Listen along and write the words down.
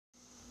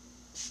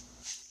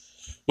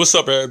What's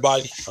up,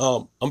 everybody?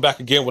 I'm back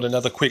again with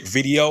another quick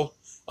video.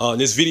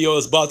 This video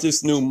is about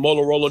this new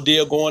Motorola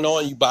deal going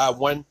on. You buy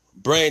one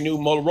brand new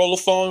Motorola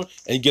phone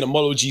and you get a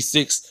Moto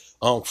G6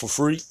 for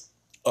free.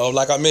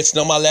 Like I mentioned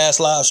on my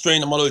last live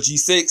stream, the Moto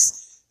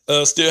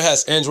G6 still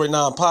has Android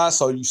 9 Pie,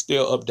 so you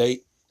still up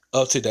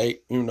to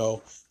date,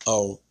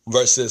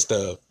 versus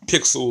the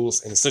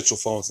Pixels and Essential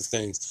phones and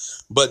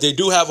things. But they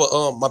do have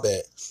a my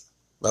bad,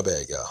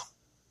 y'all.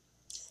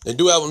 They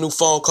do have a new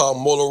phone called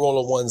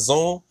Motorola One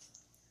Zoom.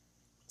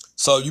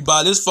 So you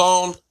buy this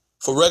phone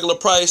for regular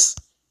price,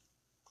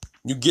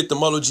 you get the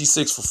Moto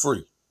G6 for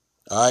free.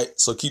 All right,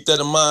 so keep that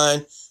in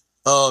mind.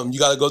 You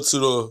got to go to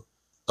the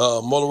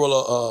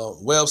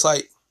Motorola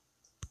website.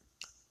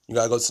 You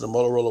got to go to the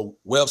Motorola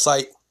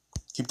website.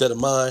 Keep that in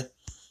mind.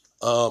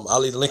 I'll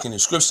leave the link in the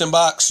description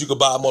box. You can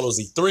buy a Moto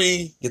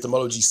Z3, get the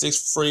Moto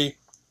G6 for free.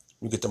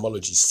 You get the Moto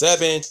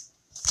G7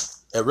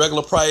 at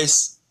regular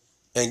price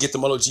and get the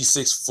Moto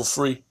G6 for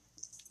free.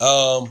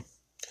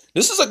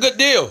 This is a good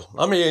deal.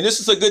 This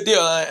is a good deal.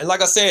 And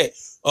like I said,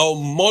 the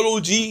Moto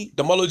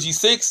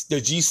G6, the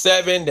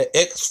G7, the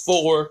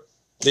X4,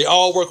 they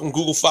all work on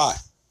Google Fi.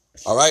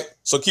 All right.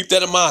 So keep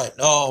that in mind.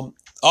 All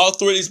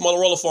three of these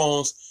Motorola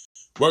phones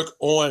work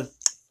on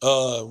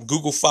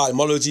Google Fi.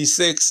 Moto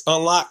G6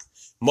 unlock,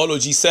 Moto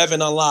G7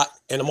 unlock,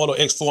 and the Moto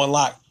X4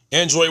 unlock.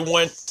 Android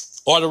one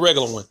or the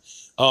regular one,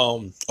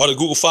 or the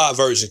Google Fi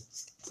version.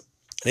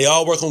 They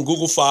all work on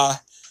Google Fi.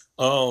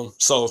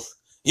 So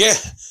yeah,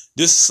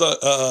 this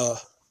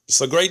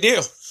it's a great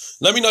deal.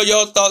 Let me know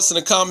your thoughts in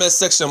the comment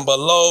section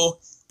below.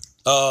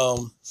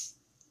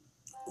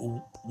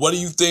 What do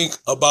you think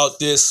about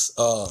this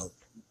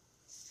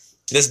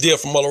this deal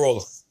from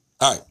Motorola?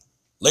 All right,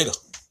 later.